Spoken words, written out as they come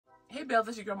Hey Bells,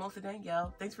 it's your girl Melissa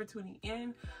Danielle. Thanks for tuning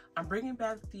in. I'm bringing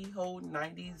back the whole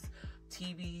 90s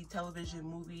TV, television,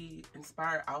 movie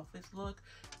inspired outfits look.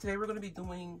 Today we're going to be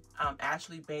doing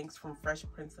Ashley Banks from Fresh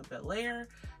Prince of Bel-Air.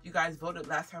 You guys voted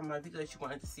last time in my video that you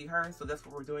wanted to see her, so that's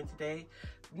what we're doing today.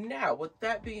 Now, with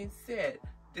that being said,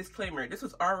 disclaimer, this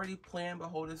was already planned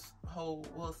before this whole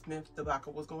Will Smith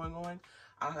debacle was going on.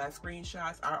 I had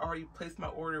screenshots. I already placed my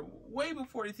order way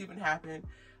before this even happened.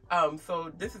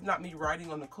 So this is not me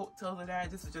riding on the coattails of that.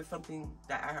 This is just something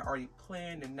that I had already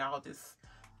planned, and now this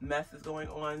mess is going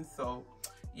on. So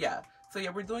yeah,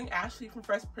 we're doing Ashley from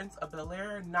Fresh Prince of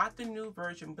Bel-Air, not the new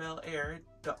version Bel-Air,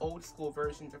 the old school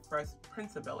version, the Fresh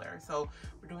Prince of Bel-Air. So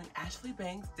we're doing Ashley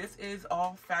Banks. This is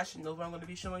all Fashion Nova I'm going to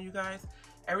be showing you guys.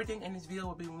 Everything in this video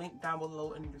will be linked down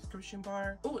below in the description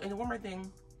bar. Oh, and one more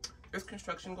thing. There's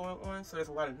construction going on, so there's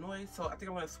a lot of noise. So I think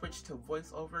I'm going to switch to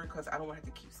voiceover because I don't want to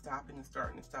have to keep stopping and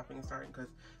starting because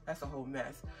that's a whole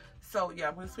mess. So yeah,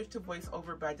 I'm going to switch to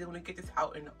voiceover, but I did want to get this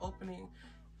out in the opening.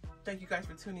 Thank you guys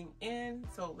for tuning in.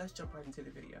 So let's jump right into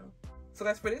the video. So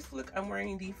guys, for this look, I'm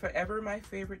wearing the Forever My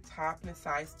Favorite top in a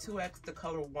size 2X, the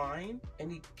color wine,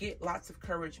 and the Get Lots of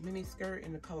Courage mini skirt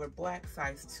in the color black,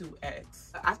 size 2X.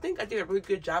 I think I did a really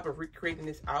good job of recreating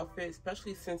this outfit,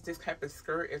 especially since this type of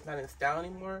skirt is not in style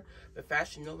anymore. But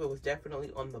Fashion Nova was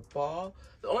definitely on the ball.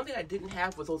 The only thing I didn't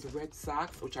have was those red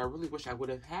socks, which I really wish I would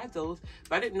have had those,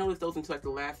 but I didn't notice those until like the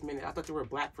last minute. I thought they were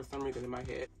black for some reason in my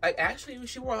head. Like actually,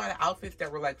 she wore a lot of outfits that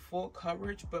were like full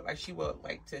coverage, but like she would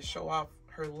like to show off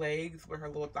her legs with her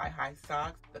little thigh-high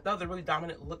socks. That was a really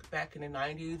dominant look back in the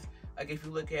 90s. Like if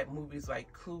you look at movies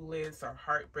like Clueless or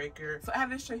Heartbreaker. So I have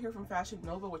this shirt here from Fashion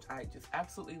Nova, which I just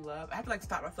absolutely love. I had to like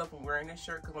stop myself from wearing this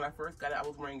shirt because when I first got it, I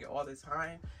was wearing it all the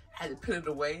time. I had to put it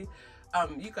away.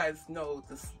 You guys know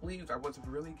the sleeves are what's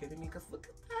really getting me because look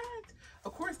at that.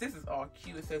 Of course, this is all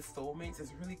cute. It says Soulmates.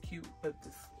 It's really cute, but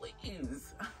the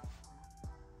sleeves,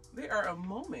 they are a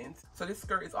moment. So this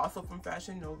skirt is also from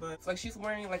Fashion Nova. It's like she's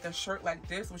wearing like a shirt like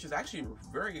this, which is actually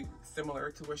very similar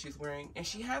to what she's wearing. And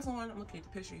she has on, I'm looking at the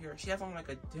picture here, she has on like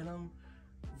a denim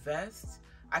vest.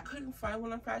 I couldn't find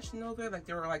one on Fashion Nova. Like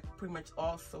they were like pretty much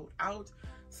all sold out.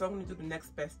 So I'm gonna do the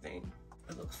next best thing.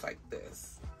 It looks like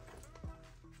this.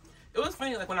 It was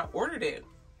funny, like when I ordered it,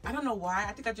 I don't know why.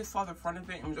 I think I just saw the front of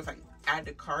it and was just like add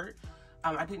to cart.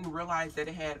 I didn't realize that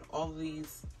it had all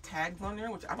these tags on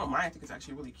there, which I don't mind. I think it's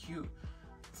actually really cute.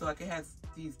 So like it has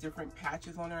these different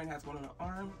patches on there and has one on the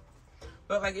arm.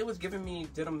 But like it was giving me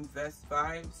denim vest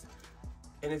vibes,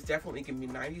 and it's definitely giving me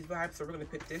 90s vibes. So we're gonna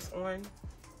put this on.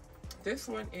 This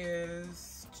one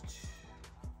is,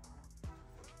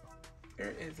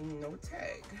 there is no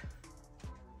tag.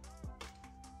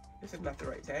 This is not the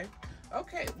right tag.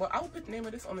 Okay, well I will put the name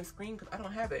of this on the screen because I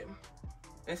don't have it. And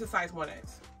it's a size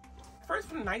 1X. First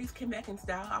when the 90s came back in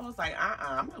style, I was like,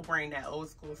 I'm not wearing that old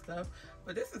school stuff.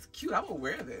 But this is cute. I will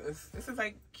wear this. This is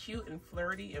like cute and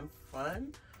flirty and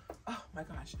fun. Oh my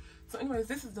gosh. So anyways,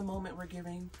 this is the moment we're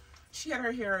giving. She had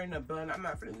her hair in a bun. I'm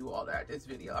not gonna do all that this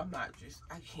video.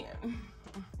 I can't.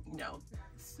 No.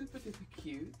 Super duper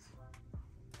cute.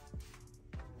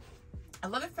 I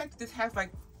love the fact that this has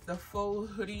like the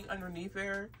faux hoodie underneath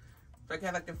there. Like it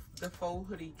had like the faux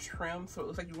hoodie trim, so it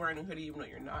looks like you're wearing a hoodie even though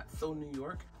you're not. So New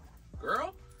York.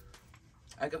 Girl,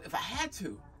 if I had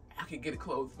to, I could get it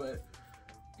closed, but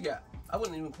yeah, I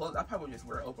wouldn't even close. I probably would just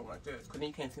wear it open like this because then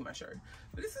you can't see my shirt.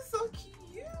 But this is so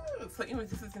cute. So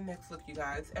anyways, this is the next look, you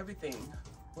guys. Everything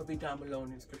will be down below in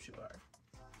the description bar.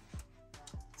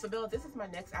 So Bella, this is my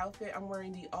next outfit. I'm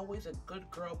wearing the Always a Good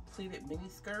Girl pleated mini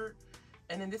skirt.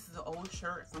 And then this is an old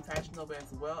shirt from Fashion Nova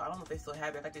as well. I don't know if they still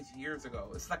have it. I got this years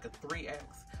ago. It's like a 3X.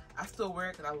 I still wear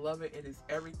it because I love it. It is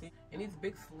everything. And these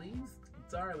big sleeves,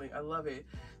 darling, I love it.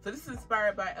 So this is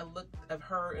inspired by a look of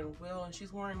her and Will, and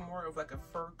she's wearing more of like a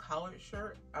fur collared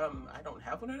shirt. I don't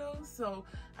have one of those, so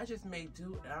I just made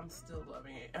do, and I'm still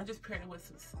loving it. I just paired it with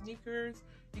some sneakers.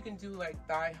 You can do like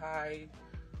thigh-high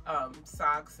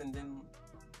socks and then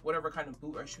whatever kind of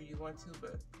boot or shoe you want to,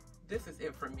 but this is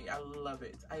it for me. I love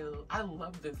it. I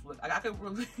love this look.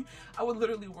 I would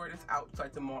literally wear this out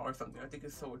like tomorrow or something. I think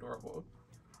it's so adorable.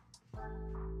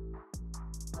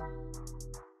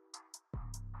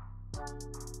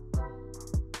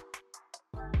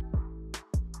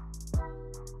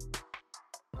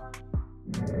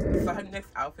 So I have the next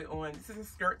outfit on. This is a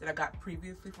skirt that I got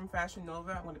previously from Fashion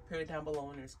Nova. I'm going to put it down below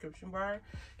in the description bar.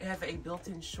 It has a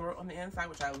built-in short on the inside,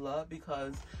 which I love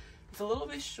because it's a little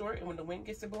bit short, and when the wind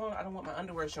gets to blowing, I don't want my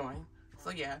underwear showing. So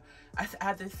yeah, I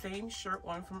have the same shirt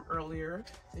on from earlier.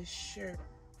 This shirt,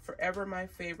 Forever My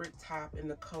Favorite top in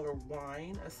the color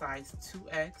wine, a size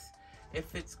 2X. It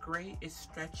fits great. It's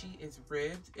stretchy. It's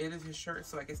ribbed. It is a shirt,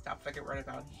 so like it stops like it right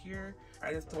about here.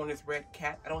 I just throw on this red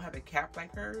cap. I don't have a cap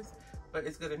like hers, but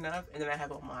it's good enough. And then I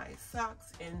have on my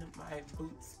socks and my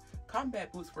boots.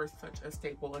 Combat boots were such a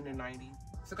staple in the 90s.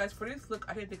 So guys, for this look,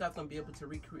 I didn't think I was gonna be able to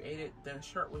recreate it. The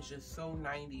shirt was just so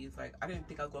 90s. Like, I didn't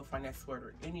think I was gonna find that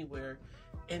sweater anywhere.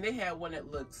 And they had one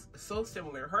that looks so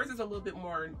similar. Hers is a little bit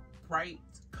more bright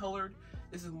colored.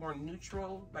 This is more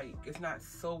neutral. Like, it's not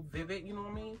so vivid, you know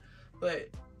what I mean? But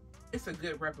it's a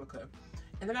good replica.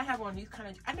 And then I have on these kind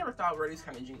of, I never thought I'd wear these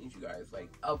kind of jeans, you guys. Like,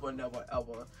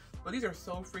 ever. But these are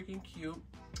so freaking cute.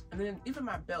 And then even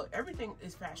my belt, everything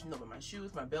is Fashion Nova. My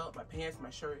shoes, my belt, my pants,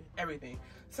 my shirt, everything.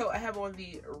 So I have on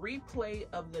the replay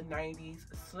of the 90s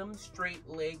slim straight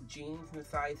leg jeans in the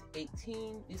size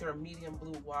 18. These are medium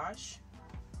blue wash.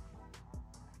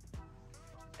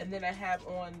 And then I have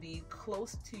on the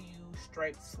Close to You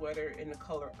striped sweater in the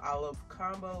color olive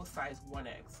combo, size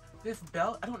 1X. This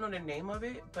belt, I don't know the name of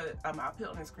it, but I'll put it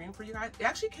on the screen for you guys. It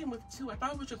actually came with two. I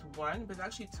thought it was just one, but it's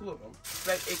actually two of them.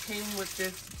 Like, it came with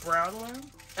this brown one.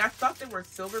 And I thought they were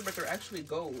silver, but they're actually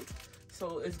gold.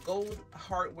 So it's gold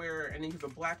hardware, and then you have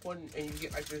a black one, and you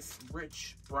get like this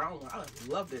rich brown one. I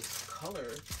love this color.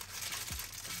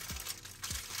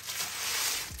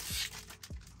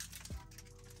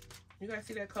 You guys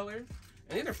see that color?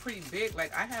 And these are pretty big.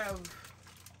 Like, I have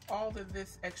all of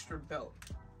this extra belt.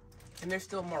 And there's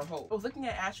still more hope. I was looking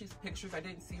at Ashley's pictures. I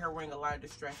didn't see her wearing a lot of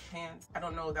distressed pants. I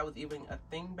don't know if that was even a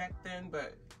thing back then,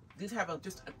 but these have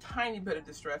just a tiny bit of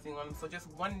distressing on them. So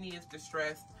just one knee is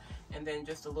distressed, and then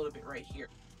just a little bit right here.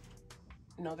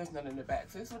 No, there's none in the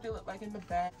back. So this is what they look like in the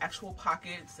back. Actual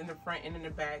pockets in the front and in the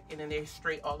back, and then they're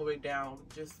straight all the way down.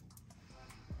 Just,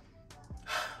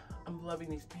 I'm loving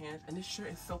these pants. And this shirt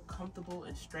is so comfortable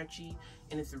and stretchy,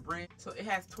 and it's ribbed. So it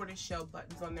has tortoiseshell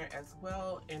buttons on there as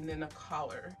well, and then a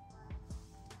collar.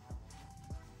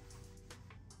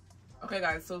 Okay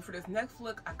guys, so for this next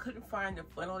look, I couldn't find the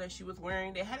flannel that she was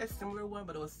wearing. They had a similar one,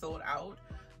 but it was sold out.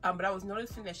 But I was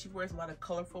noticing that she wears a lot of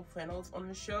colorful flannels on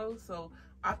the show, so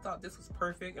I thought this was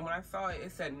perfect. And when I saw it,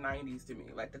 it said 90s to me.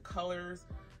 Like the colors,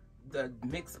 the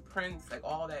mixed prints, like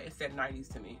all that, it said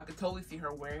 90s to me. I could totally see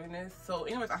her wearing this. So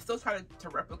anyways, I still tried to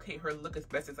replicate her look as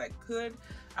best as I could.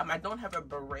 I don't have a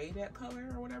beret that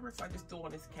color or whatever, so I just threw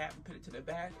on this cap and put it to the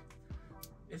back.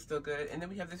 It's still good. And then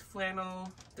we have this flannel,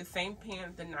 the same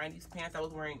pants, the 90s pants I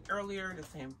was wearing earlier, the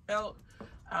same belt.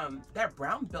 That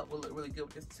brown belt will look really good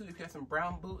with this too. If you have some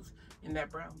brown boots in that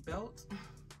brown belt.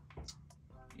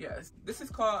 Yes, this is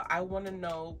called I Wanna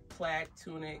Know Plaid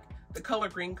Tunic, the color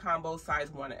green combo, size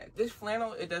 1X. This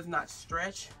flannel, it does not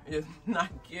stretch, it does not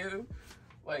give.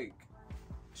 Like,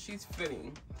 she's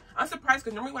fitting. I'm surprised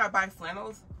because normally when I buy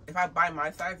flannels, if I buy my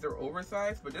size, they're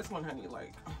oversized, but this one, honey,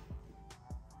 like,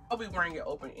 I'll be wearing it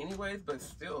open anyways, but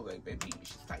still, like, baby,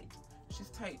 she's tight. She's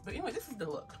tight. But anyway, this is the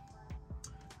look.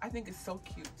 I think it's so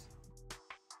cute.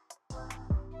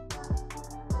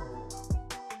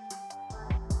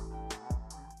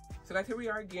 So guys, here we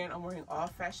are again. I'm wearing all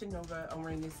Fashion Nova. I'm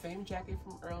wearing the same jacket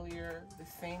from earlier, the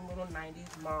same little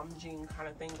 90s mom jean kind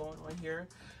of thing going on here.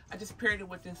 I just paired it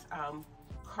with this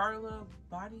Carla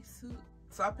bodysuit.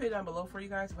 So I'll put it down below for you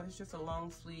guys, but it's just a long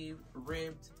sleeve,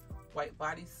 ribbed, white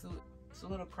bodysuit. It's a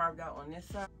little carved out on this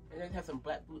side, and it has some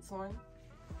black boots on.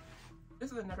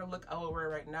 This is another look I will wear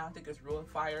right now. I think it's real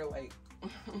fire, like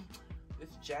this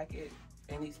jacket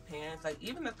and these pants. Like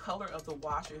even the color of the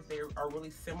washers, they are really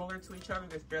similar to each other.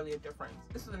 There's barely a difference.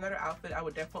 This is another outfit I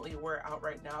would definitely wear out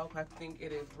right now. I think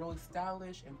it is really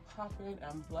stylish and popping.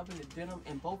 I'm loving the denim,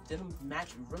 and both denims match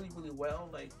really, really well.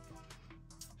 Like,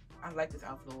 I like this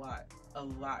outfit a lot,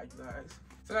 you guys.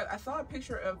 So I saw a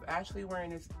picture of Ashley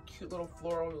wearing this cute little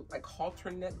floral, like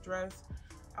halter neck dress.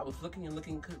 I was looking and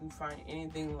looking, couldn't find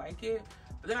anything like it.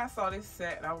 But then I saw this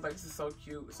set and I was like, this is so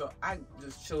cute. So I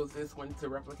just chose this one to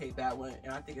replicate that one,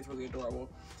 and I think it's really adorable.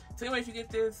 So anyways, you get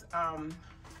this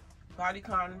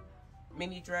bodycon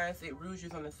mini dress. It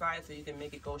ruches on the side so you can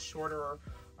make it go shorter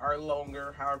or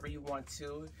longer, however you want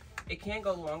to. It can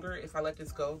go longer if I let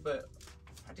this go, but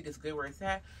I think it's good where it's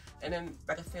at. And then,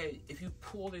 like I said, if you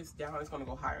pull this down, it's gonna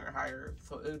go higher and higher.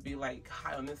 So it'll be like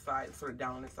high on this side, sort of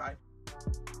down on this side.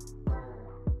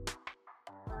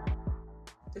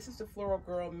 This is the Floral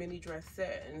Girl mini dress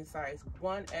set in size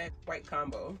 1X white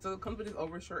combo. So it comes with this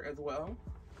overshirt as well.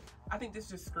 I think this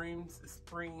just screams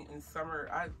spring and summer.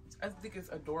 I think it's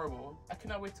adorable. I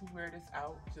cannot wait to wear this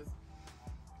out.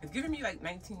 It's giving me like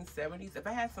 1970s. If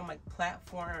I had some like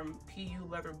platform PU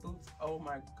leather boots, oh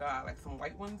my God, like some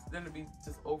white ones, then it'd be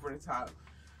just over the top.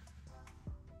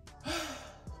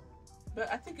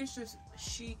 But I think it's just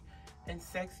chic and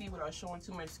sexy without showing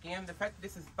too much skin. The fact that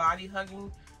this is body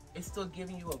hugging it's still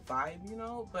giving you a vibe, you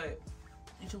know, but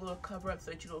get your little cover up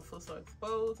so that you don't feel so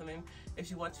exposed. And then if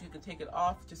you want to, you can take it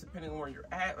off just depending on where you're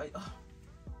at. Like, oh.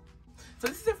 So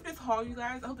this is it for this haul, you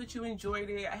guys. I hope that you enjoyed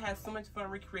it. I had so much fun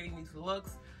recreating these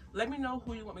looks. Let me know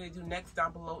who you want me to do next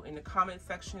down below in the comment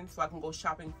section so I can go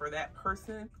shopping for that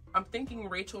person. I'm thinking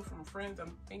Rachel from Friends,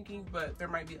 but there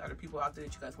might be other people out there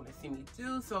that you guys want to see me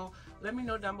do. So let me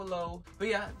know down below. But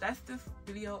yeah, that's this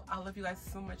video. I love you guys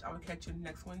so much. I will catch you in the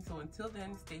next one. So until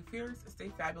then, stay fierce,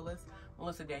 stay fabulous.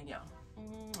 Melissa Danielle.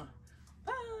 Mwah.